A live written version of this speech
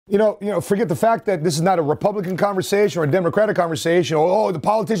Forget the fact that this is not a Republican conversation or a Democratic conversation. Or, the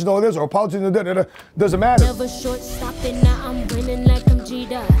politicians know this or politicians know that. Doesn't matter. Never short stopping, now I'm winning like I'm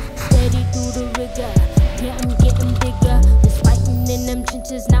Jada. Steady through the rigor. Yeah, I'm getting bigger. Was fighting in them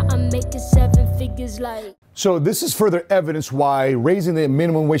trenches, now I'm making 7 figures like. So this is further evidence why raising the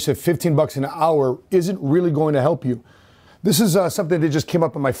minimum wage to $15 an hour isn't really going to help you. This is something that just came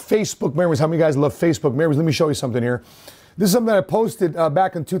up on my Facebook memories. How many of you guys love Facebook memories? Let me show you something here. This is something that I posted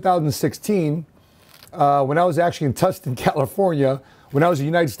back in 2016 when I was actually in Tustin, California, when I was a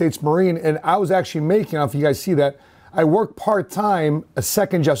United States Marine, and I was actually making, I don't know if you guys see that, I worked part-time, a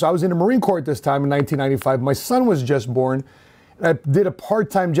second job. So I was in the Marine Corps at this time in 1995. My son was just born, and I did a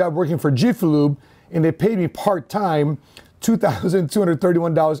part-time job working for Jiffy Lube, and they paid me part-time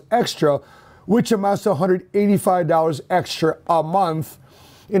 $2,231 extra, which amounts to $185 extra a month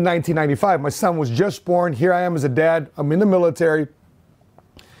in 1995. My son was just born. Here I am as a dad. I'm in the military.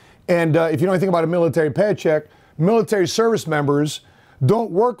 And if you know anything about a military paycheck, military service members don't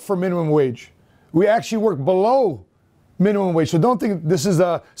work for minimum wage. We actually work below minimum wage. So don't think this is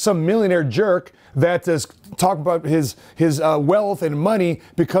some millionaire jerk that is talking about his wealth and money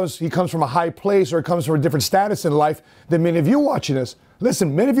because he comes from a high place or comes from a different status in life than many of you watching this.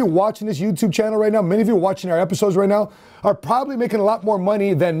 Listen, many of you watching this YouTube channel right now, many of you watching our episodes right now are probably making a lot more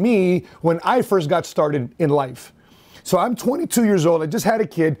money than me when I first got started in life. So I'm 22 years old. I just had a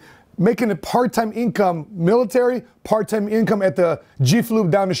kid making a part-time income military, part-time income at the Jiffy Lube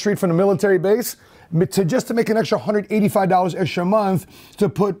down the street from the military base to make an extra $185 extra a month to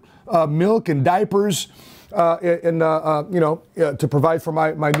put milk and diapers to provide for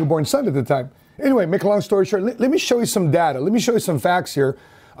my newborn son at the time. Anyway, make a long story short, let me show you some data. Let me show you some facts here.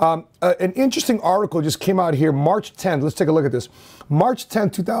 An interesting article just came out here March 10th. Let's take a look at this. March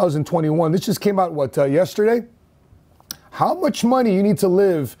 10th, 2021. This just came out, yesterday? How much money you need to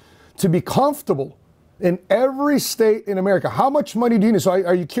live to be comfortable in every state in America? How much money do you need? So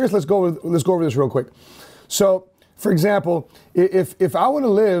are you curious? Let's go over this real quick. So, for example, if I want to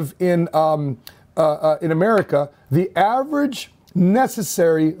live in America, the average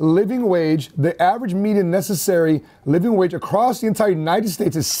necessary living wage, the average median necessary living wage across the entire United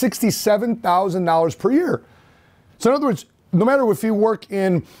States is $67,000 per year. So in other words, no matter if you work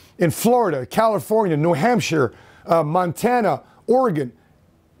in Florida, California, New Hampshire, Montana, Oregon,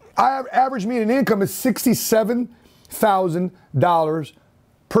 average median income is $67,000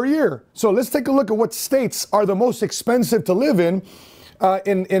 per year. So let's take a look at what states are the most expensive to live in the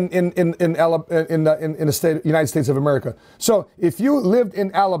United States of America. So if you lived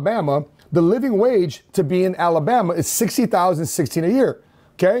in Alabama, the living wage to be in Alabama is $60,016 a year.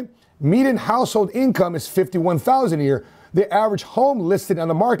 Okay, median household income is $51,000 a year. The average home listed on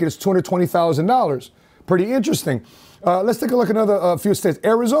the market is $220,000. Pretty interesting. Let's take a look at another few states.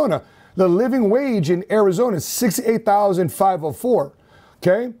 Arizona, the living wage in Arizona is $68,504.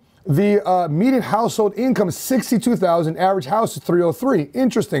 Okay. The median household income is $62,000. Average house is $303.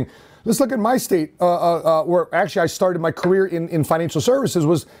 Interesting. Let's look at my state, where actually I started my career in financial services,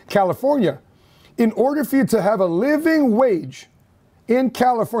 was California. In order for you to have a living wage in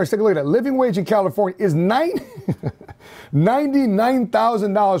California, let's take a look at that. Living wage in California is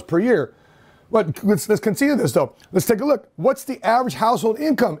 $99,000 per year. But let's continue this though. Let's take a look. What's the average household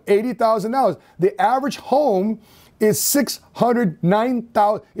income? $80,000. The average home is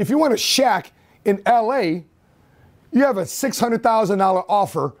 $609,000. If you want a shack in LA, you have a $600,000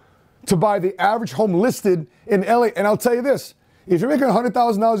 offer to buy the average home listed in LA. And I'll tell you this, if you're making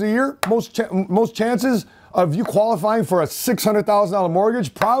 $100,000 a year, most chances of you qualifying for a $600,000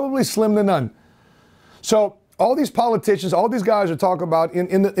 mortgage, probably slim to none. So all these politicians, all these guys are talking about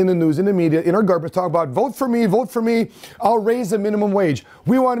in the news, in the media, in our government, talk about vote for me, I'll raise the minimum wage.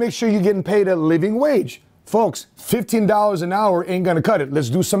 We want to make sure you're getting paid a living wage. Folks, $15 an hour ain't going to cut it. Let's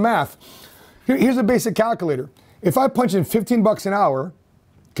do some math. Here's a basic calculator. If I punch in $15 an hour,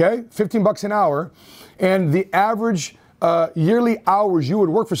 okay, $15 an hour, and the average yearly hours you would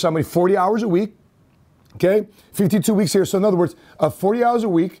work for somebody, 40 hours a week, okay, 52 weeks here. So in other words, 40 hours a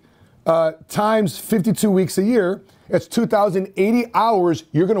week times 52 weeks a year, that's 2,080 hours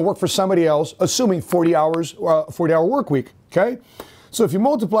you're going to work for somebody else, assuming 40 hours, 40-hour work week, okay? So if you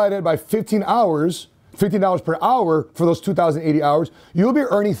multiply that by 15 hours, $15 per hour for those 2,080 hours, you'll be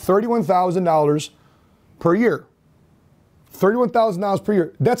earning $31,000 per year. $31,000 per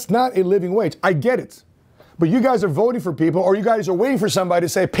year. That's not a living wage. I get it. But you guys are voting for people, or you guys are waiting for somebody to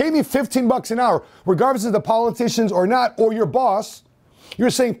say, pay me $15 an hour, regardless of the politicians or not, or your boss. You're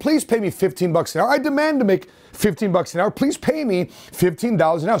saying, please pay me $15 an hour. I demand to make $15 an hour. Please pay me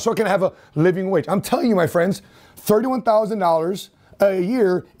 $15 an hour so I can have a living wage. I'm telling you, my friends, $31,000 a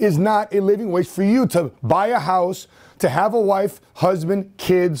year is not a living wage for you to buy a house, to have a wife, husband,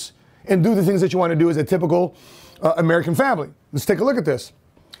 kids, and do the things that you want to do as a typical American family. Let's take a look at this.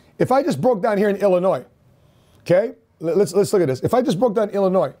 If I just broke down here in Illinois, okay, let's look at this. If I just broke down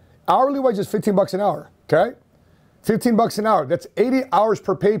Illinois, hourly wage is $15 an hour, okay? $15 an hour, that's 80 hours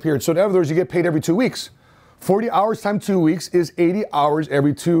per pay period. So in other words, you get paid every 2 weeks. 40 hours times 2 weeks is 80 hours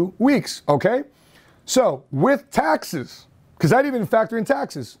every 2 weeks, okay? So with taxes, because I didn't even factor in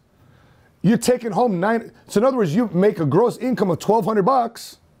taxes, you're taking home so in other words, you make a gross income of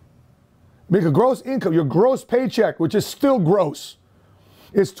 $1,200, make a gross income, your gross paycheck, which is still gross,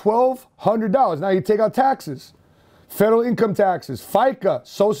 is $1,200. Now you take out taxes, federal income taxes, FICA,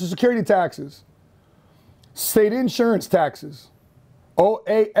 Social Security taxes, state insurance taxes,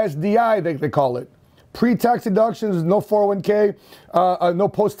 OASDI, they call it. Pre-tax deductions, no 401k, no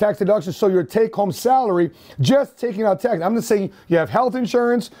post-tax deductions. So your take-home salary, just taking out tax. I'm not saying you have health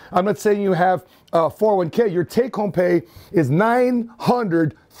insurance. I'm not saying you have 401k. Your take-home pay is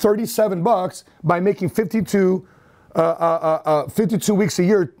 $937 by making 52 weeks a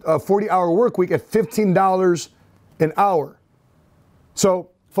year, 40-hour work week at $15 an hour.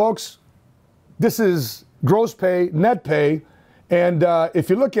 So, folks, this is gross pay, net pay, and if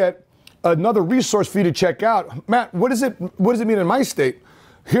you look at another resource for you to check out, Matt, what does it mean in my state?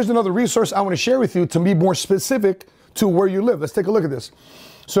 Here's another resource I want to share with you to be more specific to where you live. Let's take a look at this.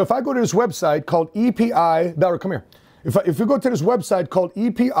 So if I go to this website called EPI.org, come here. If you go to this website called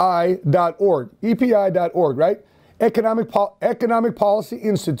EPI.org, right? Economic Policy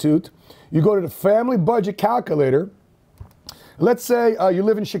Institute, you go to the Family Budget Calculator. Let's say you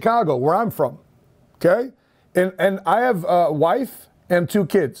live in Chicago, where I'm from, okay? And I have a wife and 2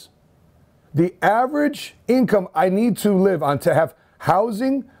 kids. The average income I need to live on to have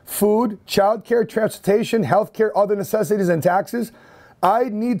housing, food, childcare, transportation, healthcare, other necessities, and taxes, I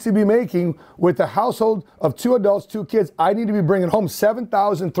need to be making, with a household of 2 adults, 2 kids, I need to be bringing home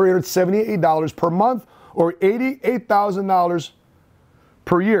 $7,378 per month, or $88,000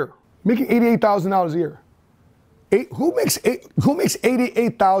 per year. Making $88,000 a year. Who makes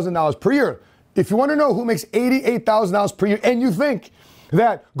 $88,000 per year? If you want to know who makes $88,000 per year, and you think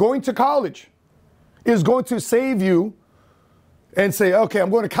that going to college is going to save you, and say, okay, I'm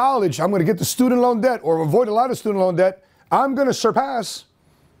going to college, I'm going to get the student loan debt or avoid a lot of student loan debt, I'm going to surpass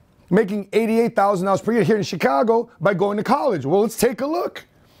making $88,000 per year here in Chicago by going to college. Well, let's take a look.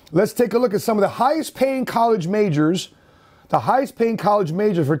 Let's take a look at some of the highest paying college majors, for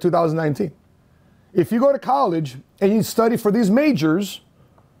 2019. If you go to college and you study for these majors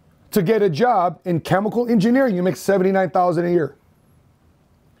to get a job in chemical engineering, you make $79,000 a year.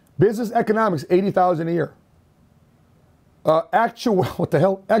 Business economics, $80,000 a year.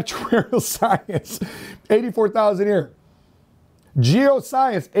 Actuarial science, $84,000 a year.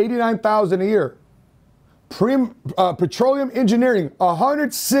 Geoscience, $89,000 a year. Petroleum engineering,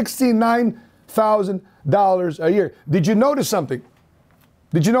 $169,000 a year. Did you notice something?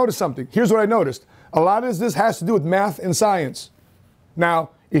 Here's what I noticed. A lot of this has to do with math and science. Now,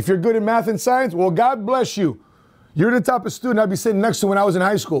 if you're good in math and science, well, God bless you. You're the type of student I'd be sitting next to when I was in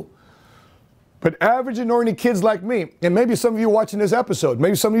high school. But average and ordinary kids like me, and maybe some of you watching this episode,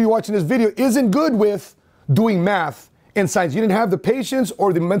 maybe some of you watching this video, isn't good with doing math and science. You didn't have the patience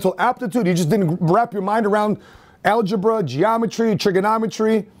or the mental aptitude. You just didn't wrap your mind around algebra, geometry,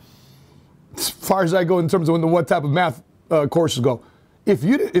 trigonometry, as far as I go in terms of what type of math courses go. If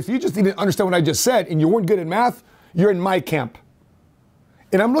you just didn't understand what I just said and you weren't good at math, you're in my camp.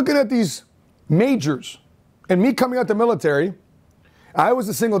 And I'm looking at these majors, and me coming out the military, I was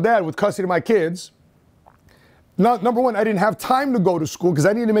a single dad with custody of my kids. Now, number one, I didn't have time to go to school because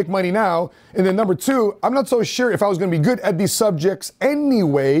I needed to make money now. And then number two, I'm not so sure if I was going to be good at these subjects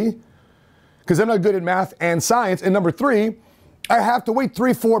anyway, because I'm not good at math and science. And number three, I have to wait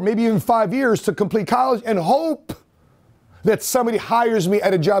 3, 4, maybe even 5 years to complete college and hope that somebody hires me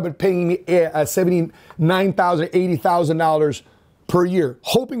at a job and paying me $79,000, $80,000 per year,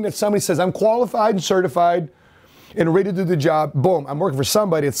 hoping that somebody says I'm qualified and certified and ready to do the job. Boom, I'm working for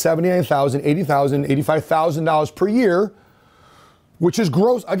somebody at $79,000, $80,000, $85,000 per year, which is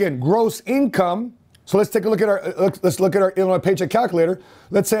gross. Again, gross income. So let's take a look at our Illinois paycheck calculator.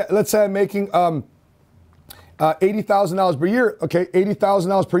 Let's say I'm making $80,000 per year. Okay,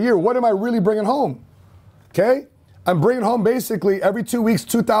 $80,000 per year. What am I really bringing home? Okay, I'm bringing home basically every 2 weeks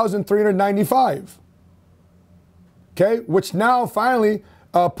 $2,395. Okay, which now finally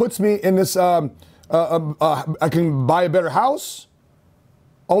puts me in this. I can buy a better house,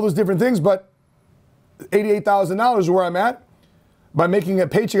 all those different things, but $88,000 is where I'm at by making a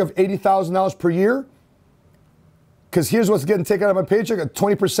paycheck of $80,000 per year. because here's what's getting taken out of my paycheck, at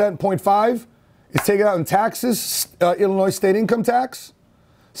 20%, 0.5. It's taken out in taxes, Illinois state income tax,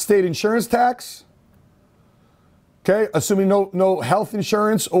 state insurance tax. Okay, assuming no health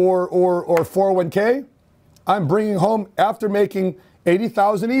insurance or 401k, I'm bringing home, after making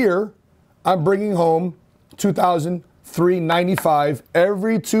 $80,000 a year, I'm bringing home $2,395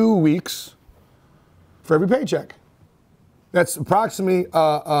 every 2 weeks for every paycheck. That's approximately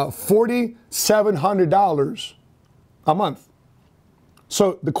 $4,700 a month.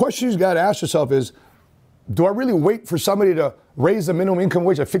 So the question you've got to ask yourself is, do I really wait for somebody to raise the minimum income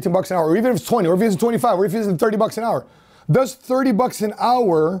wage at $15 an hour, or even if it's 20, or if it's 25, or if it's $30 an hour? Does $30 an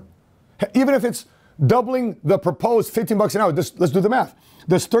hour, even if it's doubling the proposed $15 an hour, let's do the math.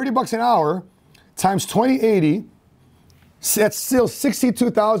 Does $30 an hour times 2080, that's still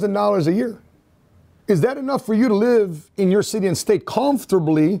 $62,000 a year. Is that enough for you to live in your city and state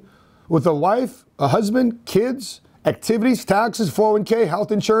comfortably with a wife, a husband, kids, activities, taxes, 401k,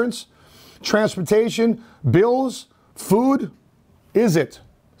 health insurance, transportation, bills, food? Is it?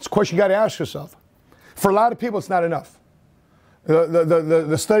 It's a question you got to ask yourself. For a lot of people, it's not enough.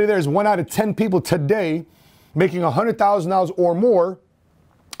 The study there is 1 out of 10 people today making $100,000 or more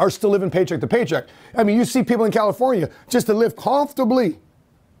are still living paycheck to paycheck. I mean, you see people in California, just to live comfortably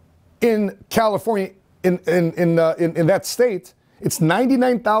in California, in that state, it's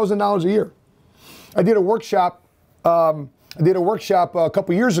 $99,000 a year. I did a workshop a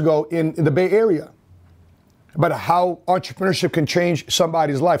couple years ago in the Bay Area about how entrepreneurship can change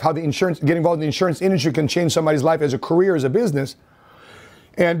somebody's life, how getting involved in the insurance industry can change somebody's life as a career, as a business.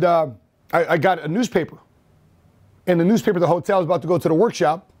 And I got a newspaper. In the newspaper, the hotel was about to go to the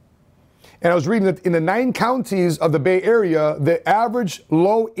workshop. And I was reading that in the 9 counties of the Bay Area, the average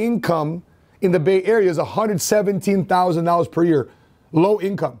low income in the Bay Area is $117,000 per year. Low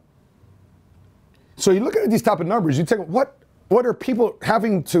income. So you look at these type of numbers, you take, what are people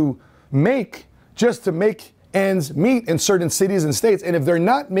having to make just to make ends meet in certain cities and states? And if they're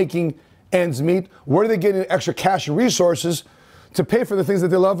not making ends meet, where are they getting extra cash and resources to pay for the things that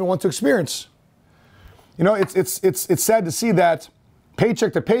they love and want to experience? You know, it's sad to see that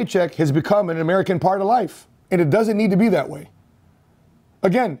paycheck to paycheck has become an American part of life, and it doesn't need to be that way.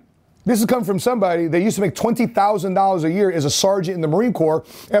 Again, this has come from somebody that used to make $20,000 a year as a sergeant in the Marine Corps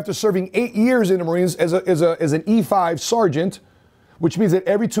after serving 8 years in the Marines as an E5 sergeant, which means that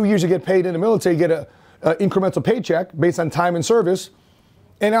every 2 years you get paid in the military, you get an incremental paycheck based on time and service.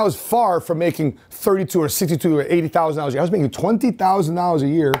 And I was far from making $32,000 or $62,000 or $80,000 a year. I was making $20,000 a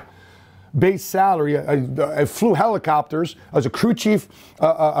year base salary. I flew helicopters. I was a crew chief,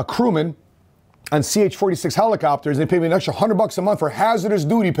 a crewman on CH-46 helicopters. They paid me an extra $100 a month for hazardous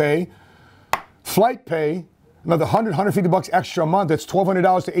duty pay, flight pay, another $100, $150 extra a month. That's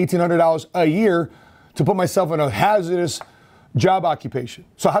 $1,200 to $1,800 a year to put myself in a hazardous job occupation.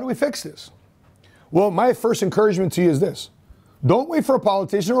 So how do we fix this? Well, my first encouragement to you is this. Don't wait for a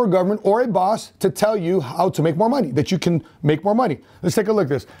politician or a government or a boss to tell you how to make more money, that you can make more money. Let's take a look at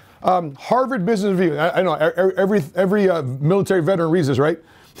this. Harvard Business Review. I know every military veteran reads this, right?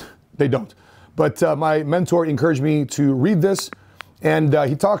 They don't. But my mentor encouraged me to read this, and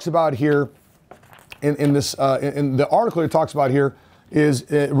he talks about here in the article he talks about here is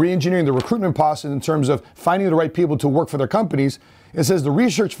re-engineering the recruitment process in terms of finding the right people to work for their companies. It says the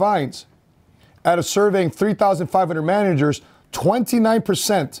research finds, out of surveying 3,500 managers,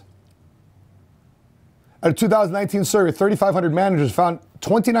 29%. At a 2019 survey, 3,500 managers found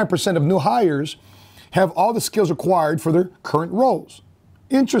 29% of new hires have all the skills required for their current roles.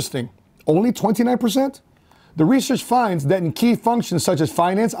 Interesting. Only 29%? The research finds that in key functions such as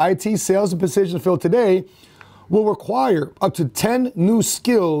finance, IT, sales, and positions filled today will require up to 10 new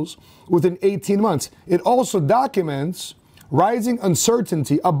skills within 18 months. It also documents rising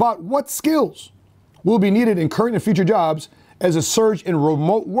uncertainty about what skills will be needed in current and future jobs as a surge in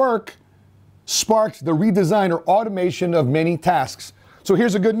remote work sparks the redesign or automation of many tasks. So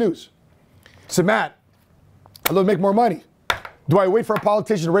here's the good news. So Matt, I'd love to make more money. Do I wait for a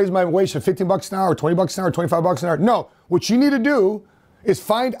politician to raise my wage to $15 an hour, $20 an hour, $25 an hour? No. What you need to do is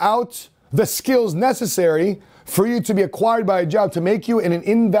find out the skills necessary for you to be acquired by a job to make you an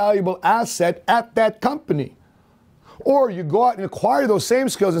invaluable asset at that company. Or you go out and acquire those same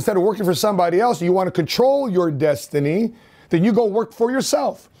skills instead of working for somebody else. You want to control your destiny, then you go work for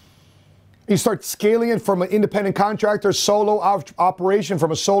yourself. You start scaling it from an independent contractor, solo operation,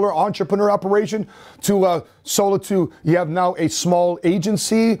 from a solar entrepreneur operation to you have now a small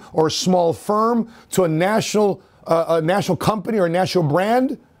agency or a small firm to a national company or a national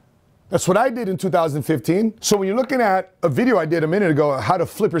brand. That's what I did in 2015. So when you're looking at a video I did a minute ago, how to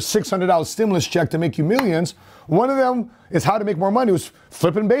flip your $600 stimulus check to make you millions, one of them is how to make more money. It was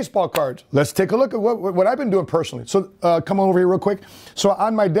flipping baseball cards. Let's take a look at what I've been doing personally. So come on over here real quick. So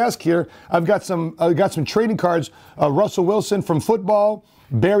on my desk here, I've got some trading cards. Russell Wilson from football,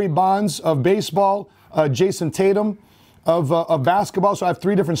 Barry Bonds of baseball, Jason Tatum of basketball. So I have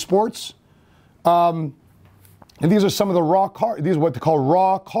 3 different sports. And these are some of the raw cards. These are what they call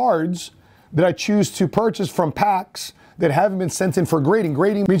raw cards that I choose to purchase from packs that haven't been sent in for grading.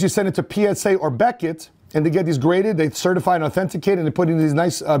 Grading means you send it to PSA or Beckett, and they get these graded. They certify and authenticate, and they put in these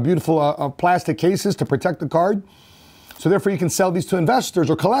nice, beautiful plastic cases to protect the card. So therefore, you can sell these to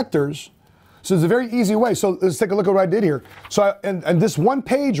investors or collectors. So it's a very easy way. So let's take a look at what I did here. So and this one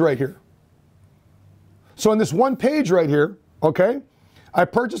page right here. So in this one page right here, okay, I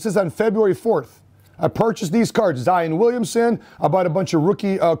purchased this on February 4th. I purchased these cards, Zion Williamson. I bought a bunch of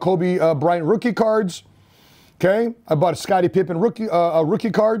Kobe Bryant rookie cards. Okay, I bought a Scottie Pippen rookie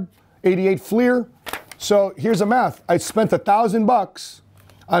card, 88 Fleer. So here's the math. I spent $1,000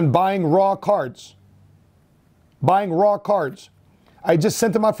 on buying raw cards. Buying raw cards. I just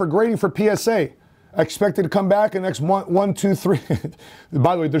sent them out for grading for PSA. I expected to come back in the next 1, 2, 3.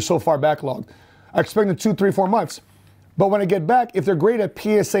 By the way, they're so far backlogged. I expected 2, 3, 4 months. But when I get back, if they're graded at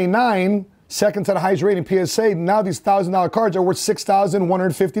PSA 9, second to the highest rating PSA, now these $1,000 cards are worth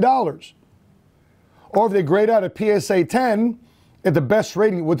 $6,150. Or if they grade out at PSA 10, at the best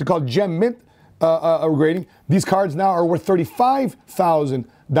rating, what they call Gem Mint grading, these cards now are worth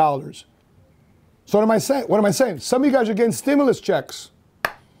 $35,000. So what am I saying? What am I saying? Some of you guys are getting stimulus checks.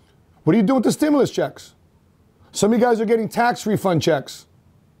 What are you doing with the stimulus checks? Some of you guys are getting tax refund checks.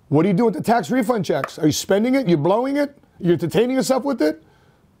 What are you doing with the tax refund checks? Are you spending it? You're blowing it? You're entertaining yourself with it?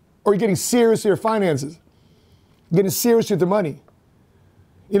 Or are you getting serious with your finances? Getting serious with the money?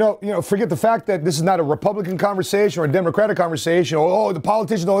 You know, forget the fact that this is not a Republican conversation or a Democratic conversation, or, oh, the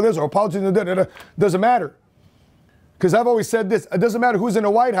politicians know this, or politicians know that. Doesn't matter. Because I've always said this, it doesn't matter who's in the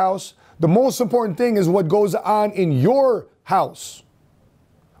White House. The most important thing is what goes on in your house.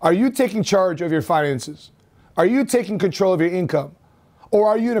 Are you taking charge of your finances? Are you taking control of your income? Or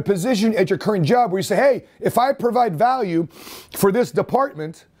are you in a position at your current job where you say, hey, if I provide value for this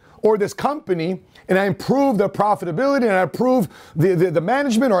department or this company, and I improve the profitability, and I improve the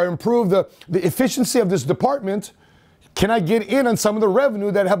management, or I improve the efficiency of this department, can I get in on some of the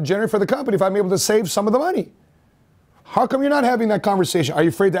revenue that I have generated for the company if I'm able to save some of the money? How come you're not having that conversation? Are you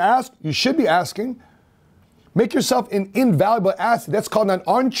afraid to ask? You should be asking. Make yourself an invaluable asset. That's called not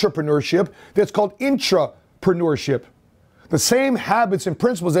entrepreneurship. That's called intrapreneurship. The same habits and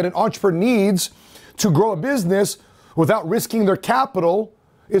principles that an entrepreneur needs to grow a business without risking their capital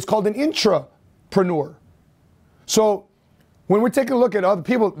is called an intrapreneur. So when we're taking a look at other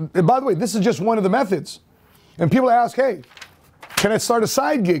people, and by the way, this is just one of the methods. And people ask, hey, can I start a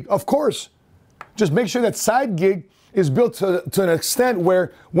side gig? Of course. Just make sure that side gig is built to an extent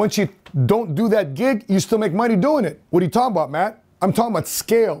where once you don't do that gig, you still make money doing it. What are you talking about, Matt? I'm talking about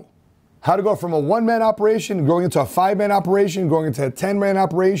scale. How to go from a 1-man operation, growing into a 5-man operation, growing into a 10-man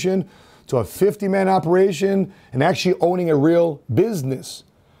operation, to a 50-man operation, and actually owning a real business.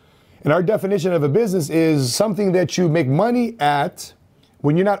 And our definition of a business is something that you make money at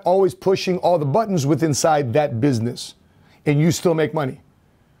when you're not always pushing all the buttons within inside that business, and you still make money.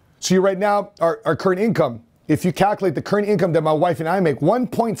 So you right now, our current income, if you calculate the current income that my wife and I make,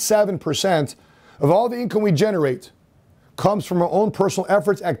 1.7% of all the income we generate comes from our own personal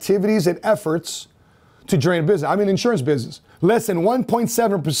efforts, activities, and efforts to generate a business. I'm in the insurance business. Less than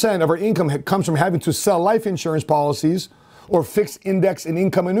 1.7% of our income comes from having to sell life insurance policies or fixed index and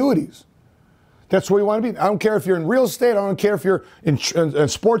income annuities. That's where you want to be. I don't care if you're in real estate. I don't care if you're in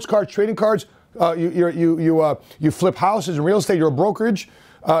sports cards, trading cards. You flip houses in real estate. You're a brokerage.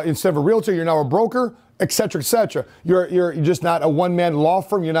 Instead of a realtor, you're now a broker, et cetera, et cetera. You're just not a one-man law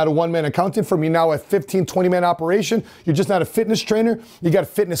firm. You're not a one-man accounting firm. You're now a 15, 20-man operation. You're just not a fitness trainer. You got a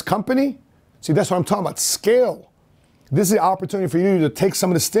fitness company. See, that's what I'm talking about, scale. This is the opportunity for you to take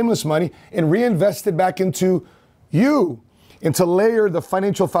some of the stimulus money and reinvest it back into you, and to layer the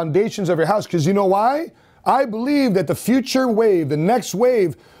financial foundations of your house. Because you know why? I believe that the future wave, the next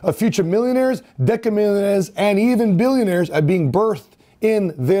wave of future millionaires, decamillionaires, and even billionaires are being birthed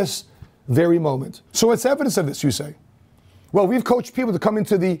in this very moment. So what's evidence of this, you say? Well, we've coached people to come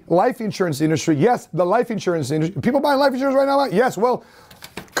into the life insurance industry. Yes, the life insurance industry. People buying life insurance right now? Yes, well,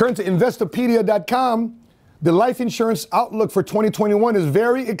 current to Investopedia.com, the life insurance outlook for 2021 is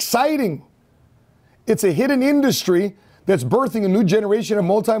very exciting. It's a hidden industry that's birthing a new generation of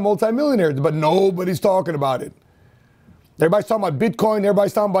multi-millionaires, but nobody's talking about it. Everybody's talking about Bitcoin,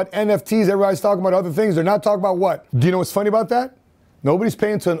 everybody's talking about NFTs, everybody's talking about other things. They're not talking about what? Do you know what's funny about that? Nobody's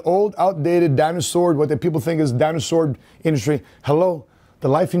paying to an old, outdated dinosaur, what the people think is dinosaur industry. Hello, the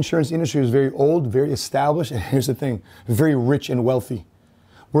life insurance industry is very old, very established, and here's the thing, very rich and wealthy.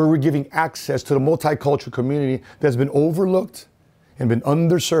 Where we're giving access to the multicultural community that's been overlooked and been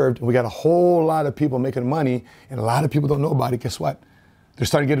underserved. And we got a whole lot of people making money, and a lot of people don't know about it. Guess what? They're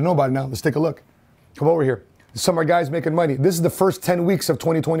starting to get to know about it now. Let's take a look. Come over here. Some of our guys making money. This is the first 10 weeks of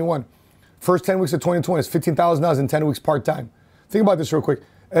 2021. First 10 weeks of 2020 is $15,000 in 10 weeks part-time. Think about this real quick.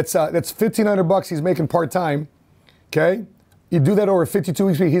 That's $1,500 he's making part-time, okay? You do that over 52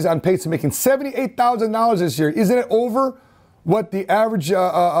 weeks, he's on pace to making $78,000 this year. Isn't it over what the average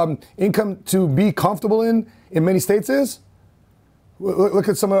income to be comfortable in many states is? Look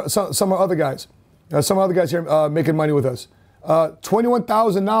at some other guys. Some other guys here making money with us.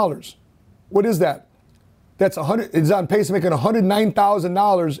 $21,000. What is that? That's it's on pace to making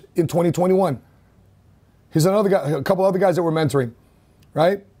 $109,000 in 2021. Here's another guy, a couple other guys that we're mentoring,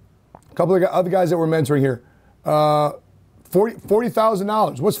 right? A couple of other guys that we're mentoring here.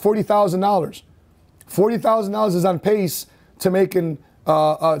 $40,000. What's $40,000? $40,000 is on pace to making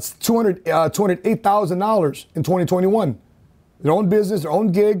 $208,000 in 2021. Their own business, their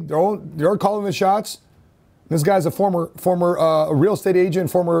own gig, they're calling the shots. This guy's a former real estate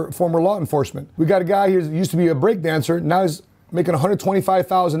agent, former law enforcement. We got a guy here who used to be a break dancer. Now he's making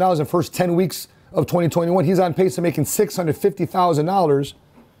 $125,000 in the first 10 weeks of 2021. He's on pace to making $650,000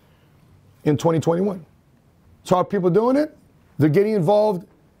 in 2021. So how are people doing it? They're getting involved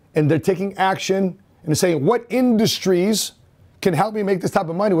and they're taking action and they're saying, what industries can help me make this type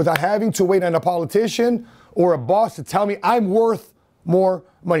of money without having to wait on a politician or a boss to tell me I'm worth more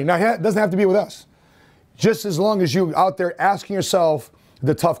money? Now, it doesn't have to be with us. Just as long as you're out there asking yourself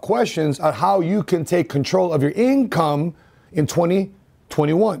the tough questions on how you can take control of your income in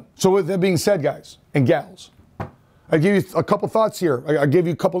 2021. So with that being said, guys and gals, I give you a couple thoughts here. I give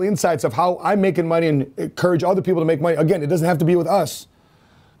you a couple insights of how I'm making money and encourage other people to make money. Again, it doesn't have to be with us.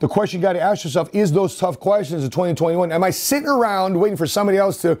 The question you got to ask yourself is those tough questions in 2021. Am I sitting around waiting for somebody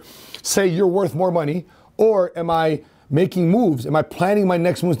else to say you're worth more money? Or am I making moves? Am I planning my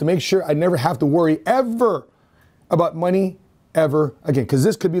next moves to make sure I never have to worry ever about money ever again? Because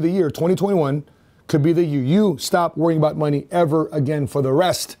this could be the year, 2021 could be the year you stop worrying about money ever again for the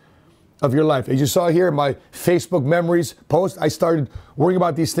rest of your life. As you saw here in my Facebook memories post, I started worrying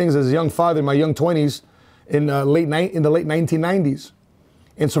about these things as a young father in my young 20s in the late 1990s.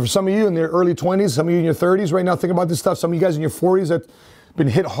 And so for some of you in their early 20s, some of you in your 30s right now thinking about this stuff, some of you guys in your 40s that been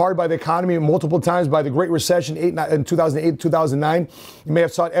hit hard by the economy multiple times by the Great Recession in 2008, 2009. You may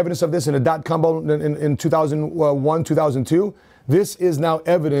have sought evidence of this in a dot-com bubble in 2001, 2002. This is now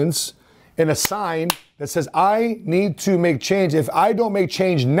evidence and a sign that says I need to make change. If I don't make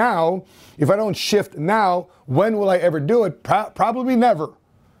change now, if I don't shift now, when will I ever do it? Probably never.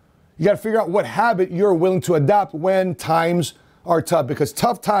 You got to figure out what habit you're willing to adopt when times are tough, because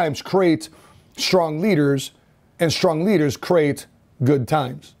tough times create strong leaders and strong leaders create good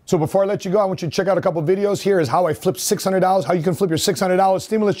times. So before I let you go, I want you to check out a couple videos. Here is how I flipped $600, how you can flip your $600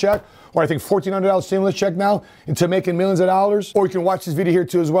 stimulus check, or I think $1,400 stimulus check now, into making millions of dollars. Or you can watch this video here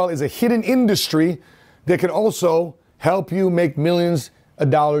too as well. Is a hidden industry that can also help you make millions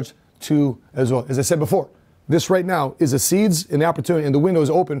of dollars too as well. As I said before, this right now is the seeds and the opportunity, and the window is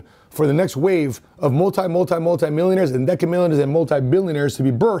open for the next wave of multi-millionaires and decamillionaires and multi-billionaires to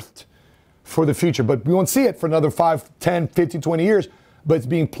be birthed for the future. But we won't see it for another 5, 10, 15, 20 years, but it's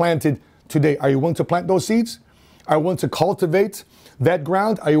being planted today. Are you willing to plant those seeds? Are you willing to cultivate that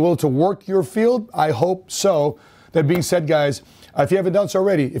ground? Are you willing to work your field? I hope so. That being said, guys, if you haven't done so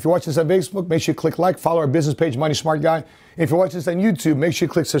already, if you're watching this on Facebook, make sure you click like, follow our business page, Money Smart Guy. And if you're watching this on YouTube, make sure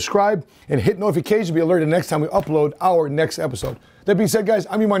you click subscribe and hit notifications to be alerted the next time we upload our next episode. That being said, guys,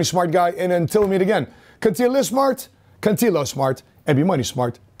 I'm your Money Smart Guy, and until we meet again, continue to live smart, continue to love smart, and be money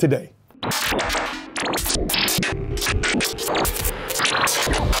smart today.